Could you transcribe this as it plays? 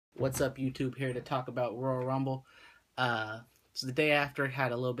What's up, YouTube? Here to talk about Royal Rumble. So the day after,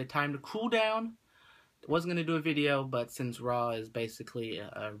 had a little bit of time to cool down. Wasn't going to do a video, but since Raw is basically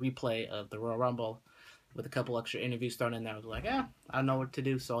a replay of the Royal Rumble with a couple extra interviews thrown in there, I was like, I don't know what to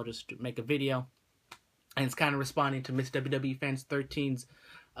do, so I'll just make a video. And it's kind of responding to Miss WWE Fans 13's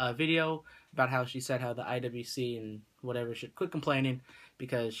video about how she said how the IWC and whatever should quit complaining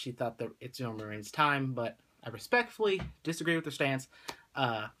because she thought that it's Roman Reigns' time, but I respectfully disagree with her stance.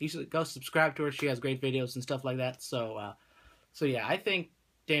 You should go subscribe to her. She has great videos and stuff like that. So yeah, I think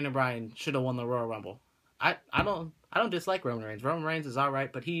Daniel Bryan should have won the Royal Rumble. I don't dislike Roman Reigns. Roman Reigns is all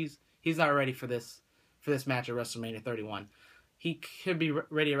right, but he's not ready for this match at WrestleMania 31. He could be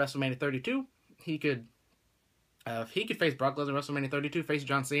ready at WrestleMania 32. He could face Brock Lesnar at WrestleMania 32, face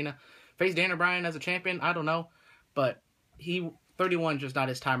John Cena, face Daniel Bryan as a champion. I don't know, but 31 is just not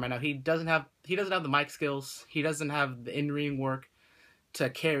his time right now. He doesn't have the mic skills. He doesn't have the in-ring work to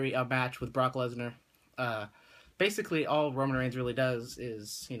carry a match with Brock Lesnar. Basically, all Roman Reigns really does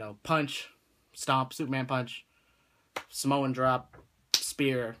is, punch, stomp, Superman punch, Samoan drop,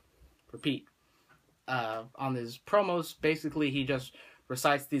 spear, repeat. On his promos, basically, he just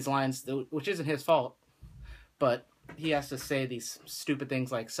recites these lines, which isn't his fault, but he has to say these stupid things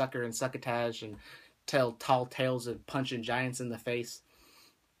like sucker and succotage and tell tall tales of punching giants in the face.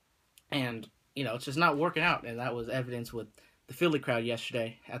 And, it's just not working out, and that was evidence with the Philly crowd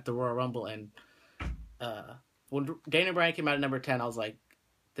yesterday at the Royal Rumble. And when Daniel Bryan came out at number 10, I was like,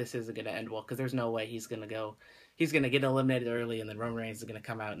 this isn't going to end well, because there's no way he's going to get eliminated early, and then Roman Reigns is going to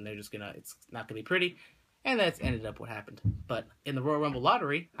come out, and it's not going to be pretty. And that's ended up what happened. But in the Royal Rumble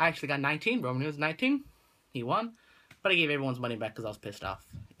lottery, I actually got 19. Roman was 19. He won. But I gave everyone's money back because I was pissed off.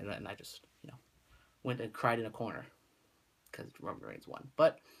 And then I just, went and cried in a corner because Roman Reigns won.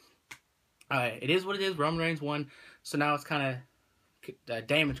 But it is what it is. Roman Reigns won. So now it's kind of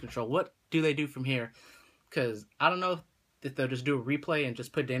damage control. What do they do from here? Because I don't know if they'll just do a replay and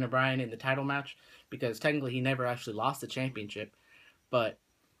just put Daniel Bryan in the title match, because technically he never actually lost the championship. But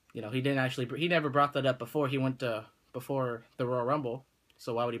he never brought that up before before the Royal Rumble.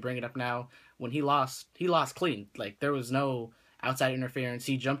 So why would he bring it up now when he lost clean? Like, there was no outside interference.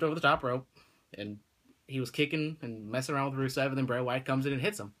 He jumped over the top rope and he was kicking and messing around with Rusev, and then Bray Wyatt comes in and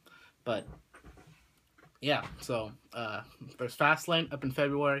hits him. But yeah, so there's Fastlane up in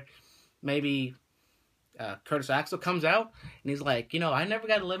February. Maybe Curtis Axel comes out and he's like, I never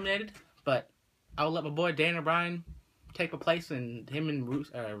got eliminated, but I'll let my boy Daniel Bryan take a place, and him and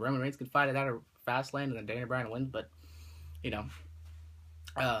Roman Reigns can fight it out of Fastlane, and then Daniel Bryan wins. But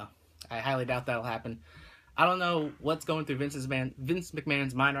I highly doubt that'll happen. I don't know what's going through Vince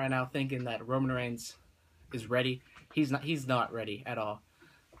McMahon's mind right now, thinking that Roman Reigns is ready. He's not ready at all.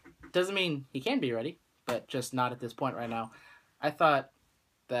 Doesn't mean he can be ready, but just not at this point right now. I thought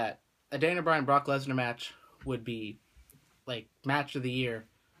that a Daniel Bryan Brock Lesnar match would be like match of the year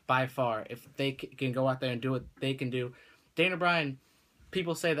by far if they can go out there and do what they can do. Daniel Bryan,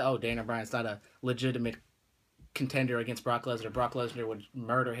 people say that, Daniel Bryan's not a legitimate contender against Brock Lesnar. Brock Lesnar would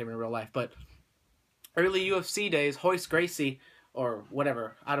murder him in real life. But early UFC days, Hoist Gracie or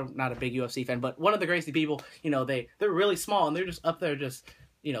whatever, not a big UFC fan, but one of the Gracie people, they're really small and they're just up there just,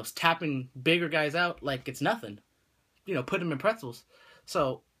 tapping bigger guys out like it's nothing. Put them in pretzels.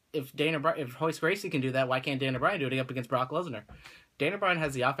 So if Hoist Gracie can do that, why can't Daniel Bryan do it up against Brock Lesnar? Daniel Bryan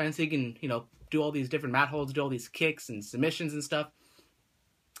has the offense. He can, do all these different mat holds, do all these kicks and submissions and stuff.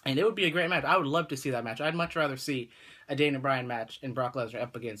 And it would be a great match. I would love to see that match. I'd much rather see a Daniel Bryan match and Brock Lesnar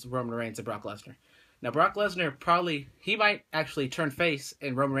up against Roman Reigns and Brock Lesnar. Now, Brock Lesnar he might actually turn face,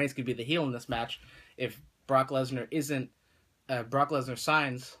 and Roman Reigns could be the heel in this match if Brock Lesnar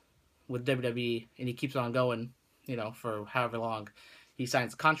signs with WWE and he keeps on going, for however long he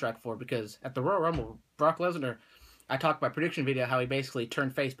signs a contract for. Because at the Royal Rumble, Brock Lesnar, I talked about prediction video how he basically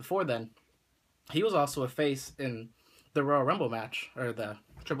turned face before then. He was also a face in the Royal Rumble match, or the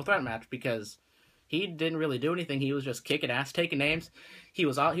Triple Threat match, because he didn't really do anything. He was just kicking ass, taking names. He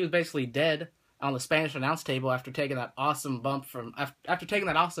was basically dead on the Spanish announce table after taking that awesome after taking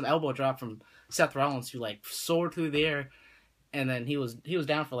that awesome elbow drop from Seth Rollins, who soared through the air, and then he was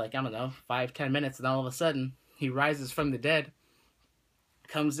down for 5-10 minutes, and all of a sudden he rises from the dead,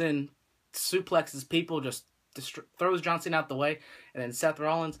 comes in, suplexes people, just throws John Cena out the way, and then Seth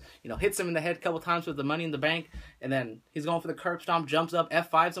Rollins, hits him in the head a couple times with the Money in the Bank, and then he's going for the curb stomp, jumps up,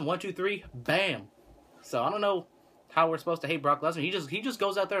 F5s him, 1, 2, 3, bam. So I don't know how we're supposed to hate Brock Lesnar. He just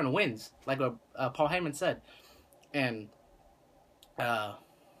goes out there and wins, like what Paul Heyman said. And the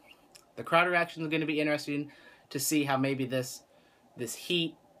crowd reaction is going to be interesting to see how maybe this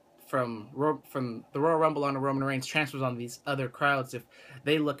heat the Royal Rumble on the Roman Reigns transfers on these other crowds, if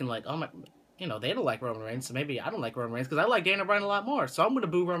they looking like, oh my, they don't like Roman Reigns, so maybe I don't like Roman Reigns because I like Daniel Bryan a lot more, so I'm going to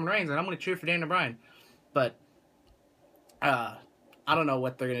boo Roman Reigns and I'm going to cheer for Daniel Bryan. But I don't know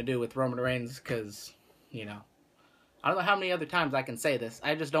what they're going to do with Roman Reigns because, I don't know how many other times I can say this.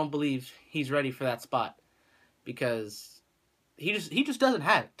 I just don't believe he's ready for that spot because he just doesn't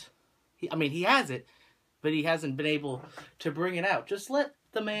have it. He has it, but he hasn't been able to bring it out. Just let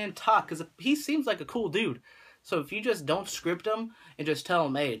the man talk because he seems like a cool dude. So if you just don't script him and just tell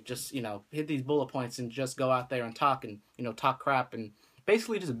him, hey, just, hit these bullet points and just go out there and talk and, talk crap and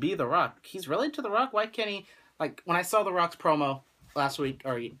basically just be The Rock. He's related to The Rock. Why can't he? Like, when I saw The Rock's promo last week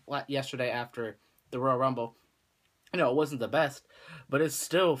or yesterday after the Royal Rumble, it wasn't the best, but it's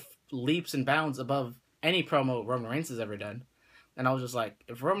still leaps and bounds above any promo Roman Reigns has ever done. And I was just like,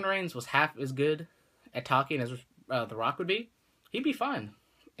 if Roman Reigns was half as good at talking as The Rock would be, he'd be fine.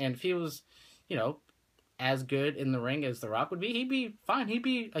 And if he was, as good in the ring as The Rock would be, he'd be fine. He'd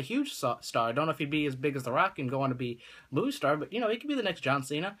be a huge star. I don't know if he'd be as big as The Rock and go on to be a movie star, but, he could be the next John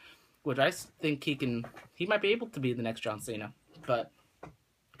Cena, which I think he might be able to be the next John Cena. But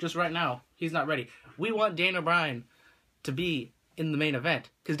just right now, he's not ready. We want Daniel Bryan to be in the main event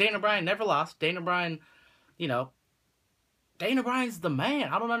because Daniel Bryan never lost. Daniel Bryan, Daniel Bryan's the man.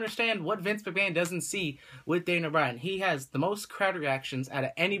 I don't understand what Vince McMahon doesn't see with Daniel Bryan. He has the most crowd reactions out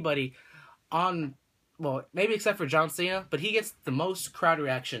of anybody on, well, maybe except for John Cena, but he gets the most crowd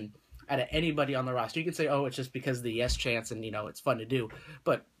reaction out of anybody on the roster. You can say, oh, it's just because of the yes chants and, it's fun to do.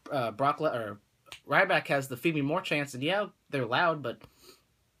 But Ryback has the Feed Me More chants, and yeah, they're loud, but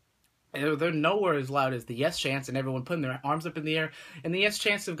they're nowhere as loud as the yes chants and everyone putting their arms up in the air. And the yes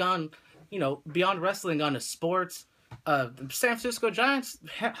chants have gone, beyond wrestling, gone to sports. The San Francisco Giants,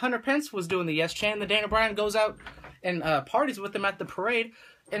 Hunter Pence was doing the yes chant, and then Daniel Bryan goes out and parties with them at the parade,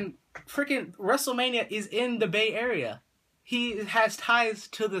 and freaking WrestleMania is in the Bay Area. He has ties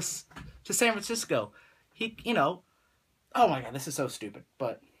to San Francisco. Oh my god, this is so stupid,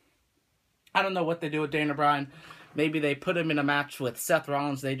 but I don't know what they do with Daniel Bryan. Maybe they put him in a match with Seth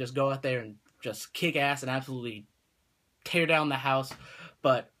Rollins. They just go out there and just kick ass and absolutely tear down the house.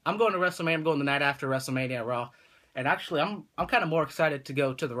 But I'm going to WrestleMania. I'm going the night after WrestleMania Raw. And actually, I'm kind of more excited to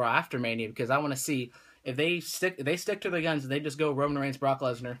go to the Raw after Mania because I want to see if they stick to their guns and they just go Roman Reigns, Brock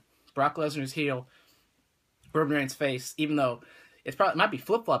Lesnar. Brock Lesnar's heel, Roman Reigns' face, even though it might be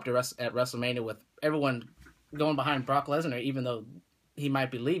flip-flopped at WrestleMania with everyone going behind Brock Lesnar, even though he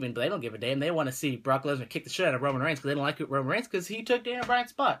might be leaving, but they don't give a damn. They want to see Brock Lesnar kick the shit out of Roman Reigns because they don't like Roman Reigns because he took Daniel Bryan's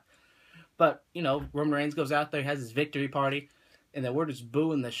spot. But, Roman Reigns goes out there, has his victory party, and then we're just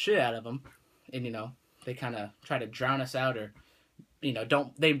booing the shit out of him. And, they kind of try to drown us out or, they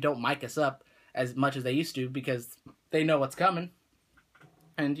don't mic us up as much as they used to because they know what's coming.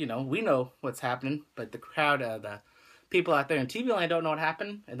 And, we know what's happening, but the crowd, the people out there in TV land don't know what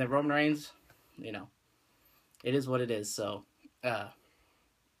happened. And then Roman Reigns, it is what it is. So, if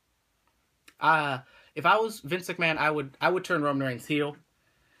I was Vince McMahon, I would turn Roman Reigns heel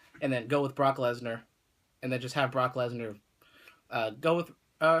and then go with Brock Lesnar and then just have Brock Lesnar go with,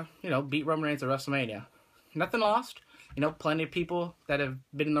 beat Roman Reigns at WrestleMania. Nothing lost. Plenty of people that have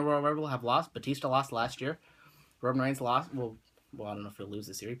been in the Royal Rumble have lost. Batista lost last year. Roman Reigns lost. Well, I don't know if he'll lose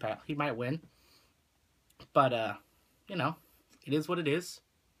this year. He might win. But, it is what it is.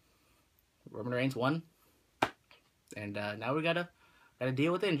 Roman Reigns won. And now we gotta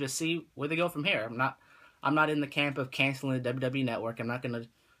deal with it and just see where they go from here. I'm not in the camp of canceling the WWE Network. I'm not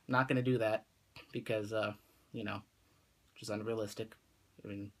gonna do that because just unrealistic. I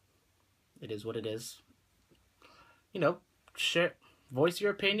mean, it is what it is. Voice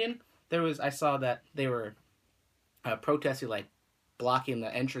your opinion. I saw that they were protesting, like blocking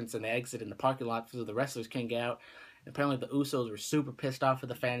the entrance and the exit in the parking lot so the wrestlers can't get out. And apparently the Usos were super pissed off with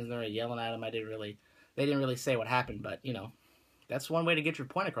the fans and they were yelling at them. They didn't really say what happened, but that's one way to get your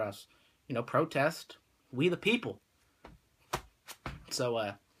point across. Protest. We the people.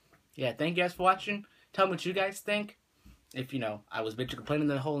 So yeah, thank you guys for watching. Tell me what you guys think. If, I was bitching complaining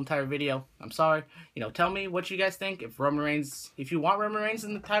the whole entire video, I'm sorry. Tell me what you guys think. If you want Roman Reigns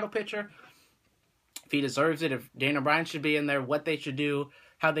in the title picture, if he deserves it, if Daniel Bryan should be in there, what they should do,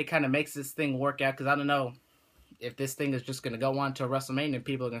 how they kind of makes this thing work out, because I don't know if this thing is just going to go on to WrestleMania and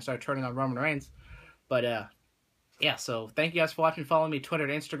people are going to start turning on Roman Reigns. But, yeah, so thank you guys for watching. Follow me Twitter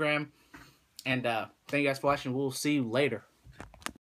and Instagram. And thank you guys for watching. We'll see you later.